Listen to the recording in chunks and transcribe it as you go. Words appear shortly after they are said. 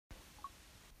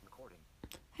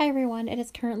Hi everyone, it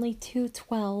is currently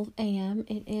 2:12 a.m.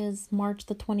 It is March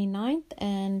the 29th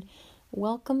and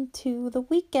welcome to the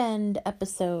weekend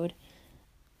episode.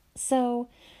 So,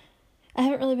 I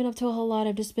haven't really been up to a whole lot.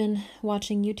 I've just been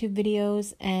watching YouTube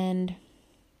videos and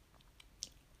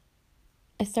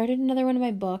I started another one of my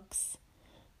books.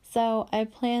 So, I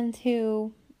plan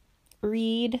to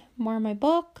read more of my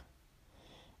book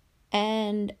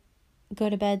and go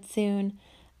to bed soon.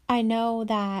 I know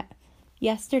that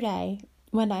yesterday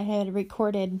when I had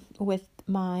recorded with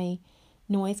my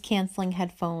noise canceling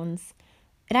headphones,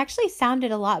 it actually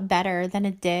sounded a lot better than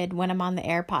it did when I'm on the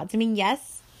AirPods. I mean,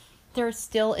 yes, there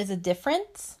still is a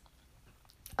difference.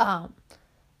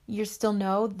 You still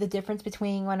know the difference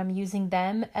between when I'm using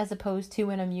them as opposed to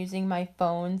when I'm using my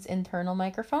phone's internal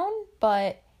microphone,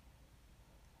 but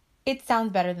it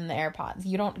sounds better than the AirPods.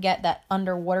 You don't get that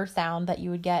underwater sound that you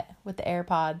would get with the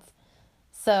AirPods.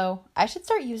 So I should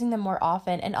start using them more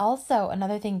often. And also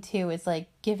another thing too is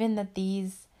given that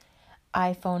these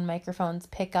iPhone microphones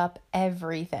pick up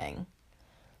everything,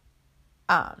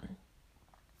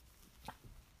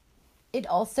 it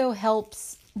also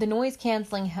helps, the noise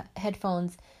canceling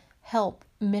headphones help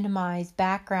minimize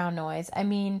background noise. I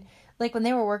mean, when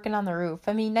they were working on the roof,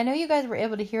 I know you guys were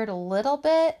able to hear it a little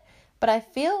bit, but I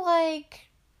feel like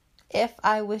if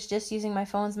I was just using my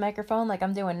phone's microphone like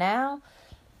I'm doing now,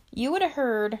 you would have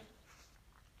heard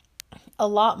a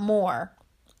lot more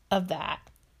of that.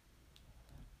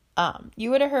 You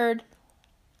would have heard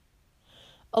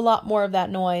a lot more of that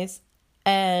noise.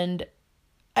 And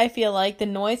I feel like the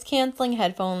noise canceling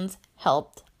headphones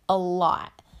helped a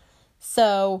lot.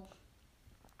 So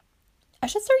I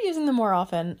should start using them more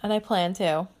often. And I plan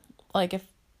to. If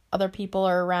other people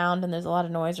are around and there's a lot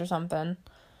of noise or something.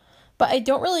 But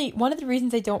one of the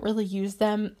reasons I don't really use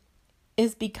them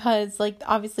is because,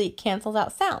 obviously it cancels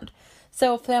out sound.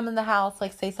 So if I'm in the house,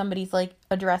 say somebody's,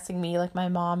 addressing me, my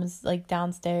mom is,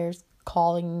 downstairs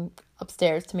calling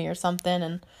upstairs to me or something,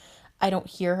 and I don't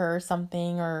hear her or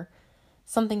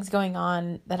something's going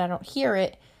on that I don't hear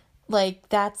it,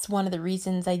 that's one of the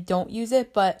reasons I don't use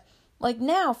it. But,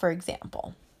 now, for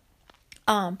example,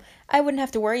 I wouldn't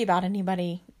have to worry about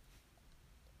anybody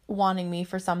wanting me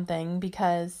for something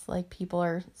because, people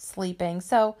are sleeping.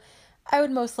 So I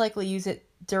would most likely use it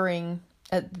during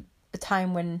a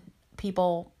time when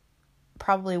people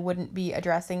probably wouldn't be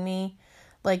addressing me,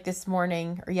 this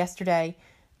morning or yesterday.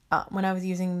 When I was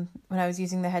using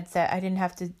the headset, I didn't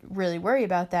have to really worry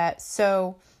about that.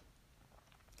 So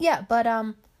yeah, but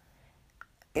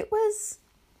it was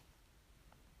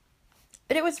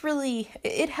really,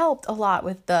 it helped a lot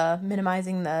with the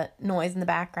minimizing the noise in the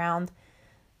background.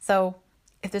 So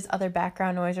if there's other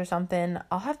background noise or something,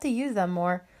 I'll have to use them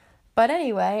more. But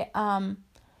anyway, I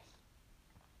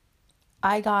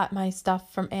got my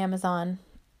stuff from Amazon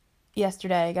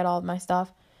yesterday. I got all of my stuff.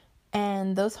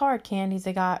 And those hard candies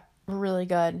I got were really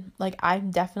good.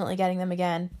 I'm definitely getting them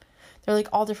again. They're,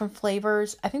 all different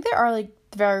flavors. I think they are,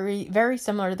 very, very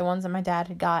similar to the ones that my dad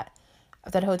had got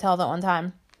at that hotel that one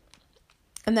time.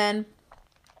 And then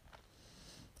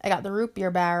I got the root beer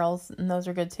barrels, and those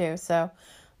are good too. So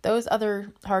those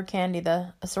other hard candy,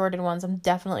 the assorted ones, I'm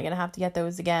definitely going to have to get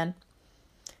those again.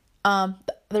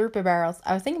 The root beer barrels,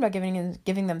 I was thinking about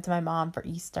giving them to my mom for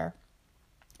Easter.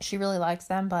 She really likes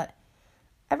them, but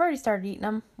I've already started eating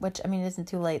them, which, it isn't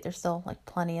too late. There's still,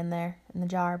 plenty in there in the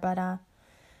jar. But,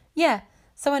 yeah.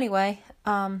 So anyway,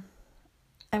 I'm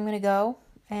going to go,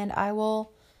 and I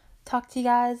will talk to you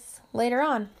guys later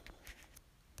on.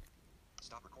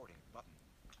 Stop recording button.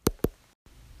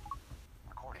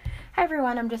 Recording. Hi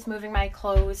everyone, I'm just moving my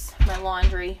clothes, my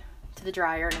laundry to the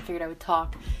dryer, and I figured I would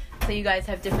talk so you guys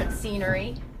have different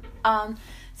scenery.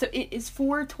 So it is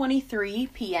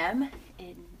 4:23 p.m.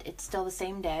 and it's still the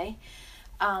same day.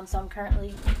 So I'm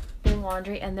currently doing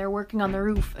laundry, and they're working on the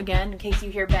roof again in case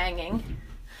you hear banging.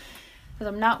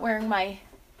 Because I'm not wearing my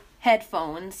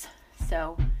headphones,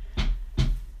 so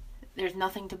there's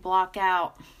nothing to block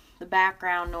out the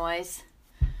background noise.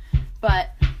 But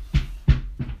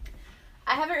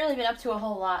I haven't really been up to a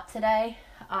whole lot today.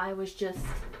 I was just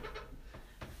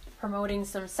promoting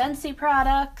some Scentsy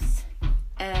products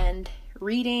and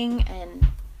reading and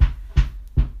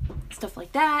stuff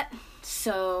like that.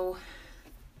 So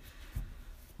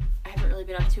I haven't really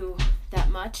been up to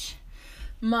that much.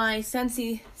 My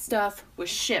Scentsy stuff was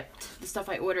shipped, the stuff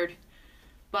I ordered,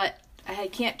 but I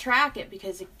can't track it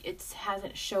because it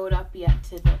hasn't showed up yet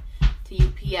to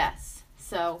UPS.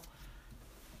 So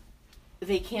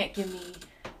they can't give me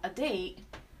a date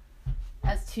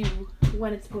as to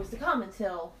when it's supposed to come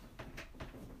until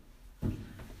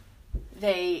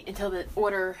the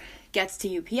order gets to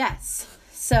UPS.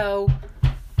 So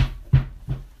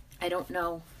don't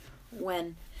know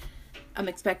when I'm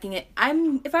expecting it.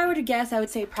 If I were to guess, I would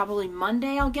say probably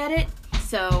Monday I'll get it.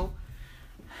 So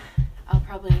I'll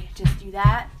probably just do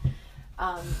that.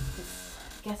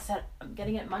 Guess that I'm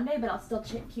getting it Monday, but I'll still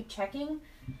keep checking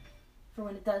for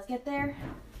when it does get there.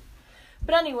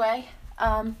 But anyway,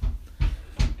 I'm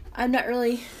not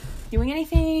really doing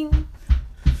anything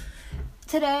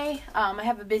today. I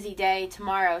have a busy day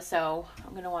tomorrow, so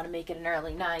I'm going to want to make it an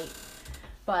early night.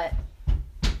 But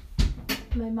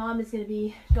my mom is going to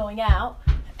be going out,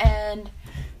 and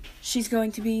she's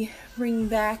going to be bringing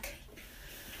back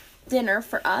dinner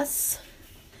for us.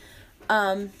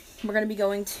 We're going to be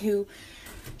going to,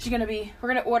 we're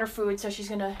going to order food, so she's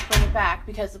going to bring it back,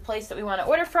 because the place that we want to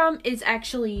order from is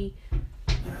actually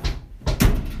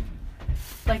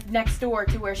like next door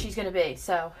to where she's going to be.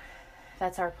 So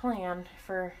that's our plan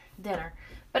for dinner.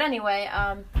 But anyway,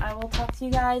 I will talk to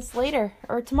you guys later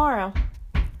or tomorrow.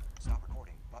 Stop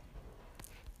recording button.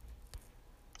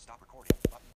 Stop recording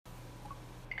button.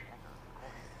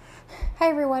 Hi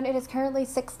everyone, it is currently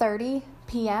 6:30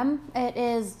 p.m. It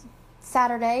is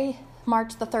Saturday,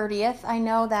 March the 30th. I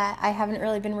know that I haven't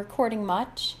really been recording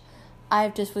much. I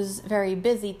just was very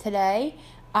busy today.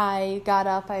 I got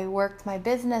up, I worked my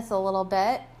business a little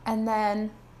bit, and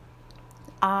then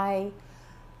I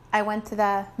went to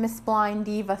the Miss Blind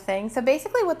Diva thing. So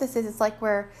basically what this is, it's like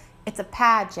it's a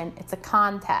pageant, it's a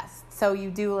contest. So you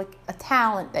do like a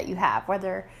talent that you have,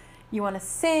 whether you want to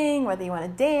sing, whether you want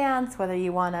to dance, whether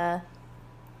you want to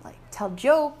like tell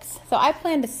jokes. So I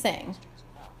plan to sing.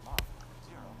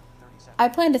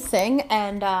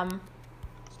 And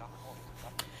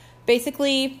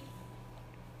basically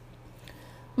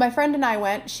my friend and I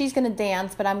went. She's going to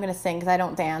dance, but I'm going to sing because I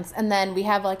don't dance. And then we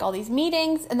have like all these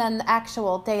meetings, and then the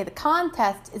actual day of the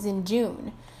contest is in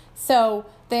June. So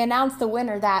they announced the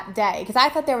winner that day, because I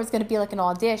thought there was going to be like an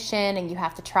audition and you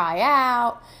have to try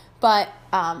out. But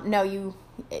no,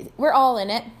 we're all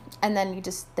in it. And then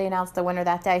they announced the winner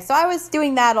that day. So I was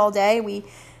doing that all day. We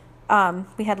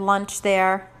had lunch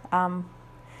there.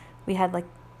 We had like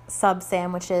sub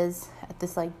sandwiches at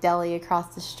this like deli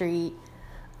across the street.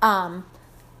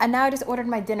 And now I just ordered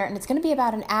my dinner, and it's going to be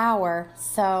about an hour,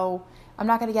 so I'm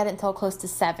not going to get it until close to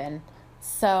 7.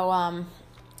 So,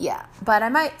 yeah. But I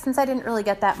might, since I didn't really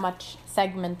get that much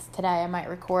segments today, I might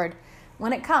record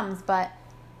when it comes. But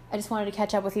I just wanted to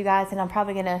catch up with you guys, and I'm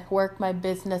probably going to work my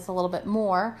business a little bit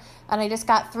more. And I just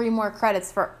got 3 more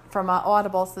credits from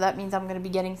Audible, so that means I'm going to be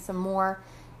getting some more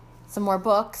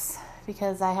books,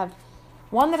 because I have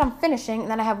one that I'm finishing, and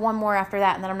then I have one more after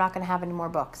that, and then I'm not going to have any more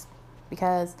books,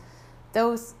 because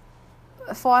those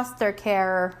foster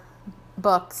care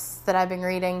books that I've been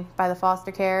reading by the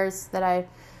foster cares that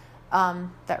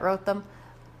that wrote them,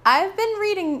 I've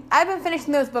been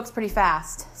finishing those books pretty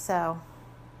fast. So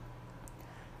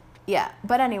yeah,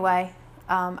 but anyway,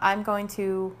 I'm going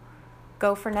to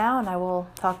go for now, and I will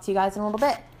talk to you guys in a little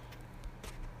bit.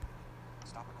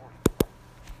 Stop recording.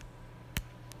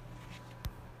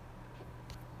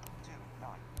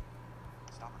 2:09.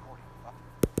 Stop recording button.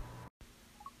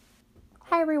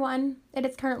 Hi everyone, it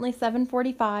is currently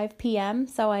 7:45 p.m.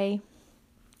 So I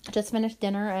just finished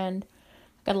dinner and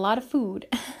got a lot of food.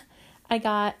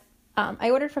 I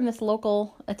ordered from this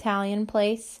local Italian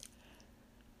place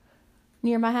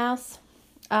near my house.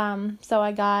 So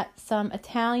I got some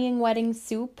Italian wedding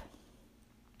soup.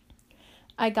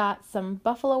 I got some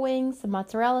buffalo wings, some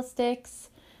mozzarella sticks.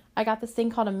 I got this thing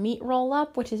called a meat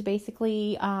roll-up, which is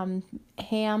basically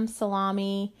ham,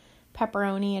 salami,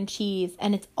 pepperoni, and cheese,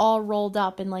 and it's all rolled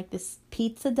up in like this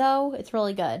pizza dough. It's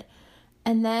really good.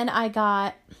 And then I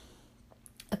got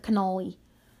a cannoli.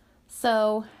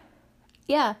 So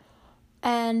yeah,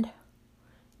 and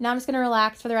now I'm just gonna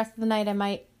relax for the rest of the night. I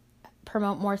might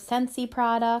promote more Scentsy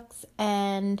products,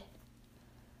 and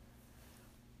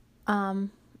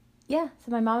yeah,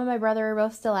 so my mom and my brother are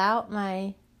both still out.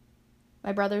 My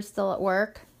brother's still at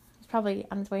work. He's probably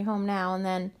on his way home now, and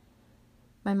then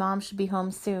my mom should be home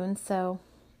soon, so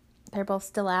they're both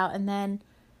still out. And then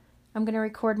I'm going to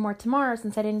record more tomorrow,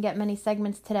 since I didn't get many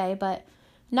segments today. But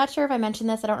I'm not sure if I mentioned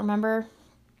this. I don't remember.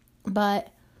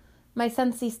 But my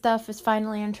Scentsy stuff is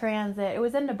finally in transit. It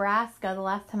was in Nebraska the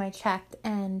last time I checked,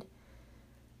 and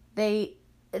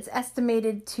it's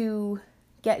estimated to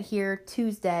get here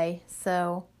Tuesday.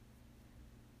 So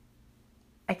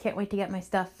I can't wait to get my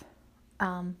stuff.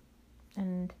 And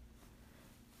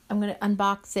I'm going to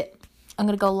unbox it. I'm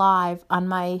going to go live on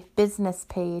my business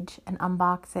page and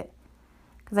unbox it,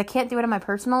 because I can't do it on my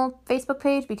personal Facebook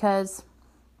page,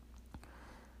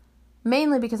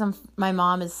 mainly because my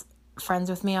mom is friends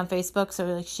with me on Facebook, so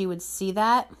like she would see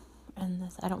that, and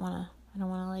I don't want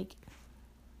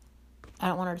to I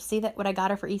don't want her to see that what I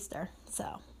got her for Easter.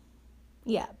 So,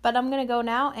 yeah. But I'm going to go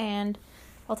now, and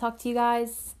I'll talk to you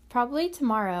guys probably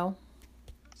tomorrow.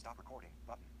 Stop recording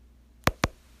button.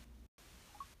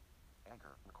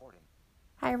 Anchor recording.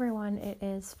 Hi, everyone. It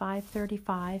is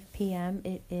 5:35 p.m.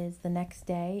 It is the next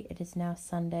day. It is now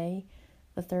Sunday,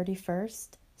 the 31st.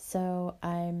 So,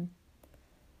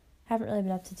 haven't really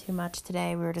been up to too much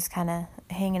today. We were just kind of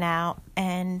hanging out,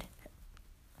 and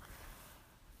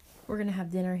we're going to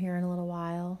have dinner here in a little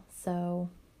while. So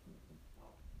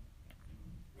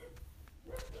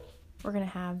we're going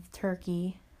to have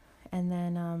turkey, and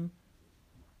then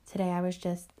today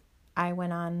I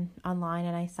went online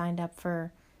and I signed up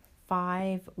for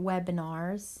 5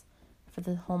 webinars for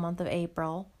the whole month of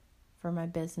April for my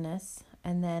business,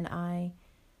 and then I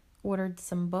ordered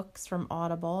some books from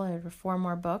Audible. I ordered 4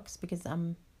 more books because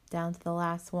I'm down to the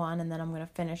last one, and then I'm going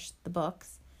to finish the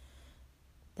books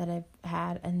that I've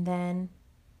had, and then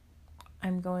I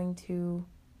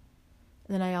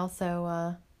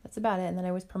also, that's about it, and then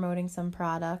I was promoting some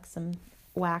products, some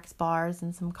wax bars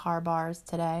and some car bars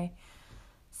today.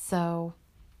 So,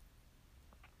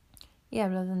 yeah,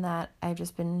 but other than that, I've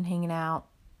just been hanging out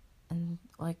and,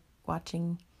 like,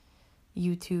 watching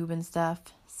YouTube and stuff,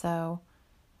 so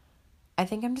I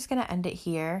think I'm just going to end it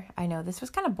here. I know this was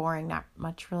kind of boring. Not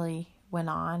much really went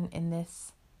on in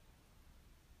this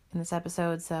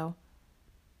episode, so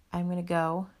I'm going to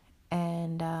go,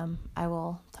 and I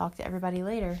will talk to everybody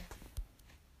later.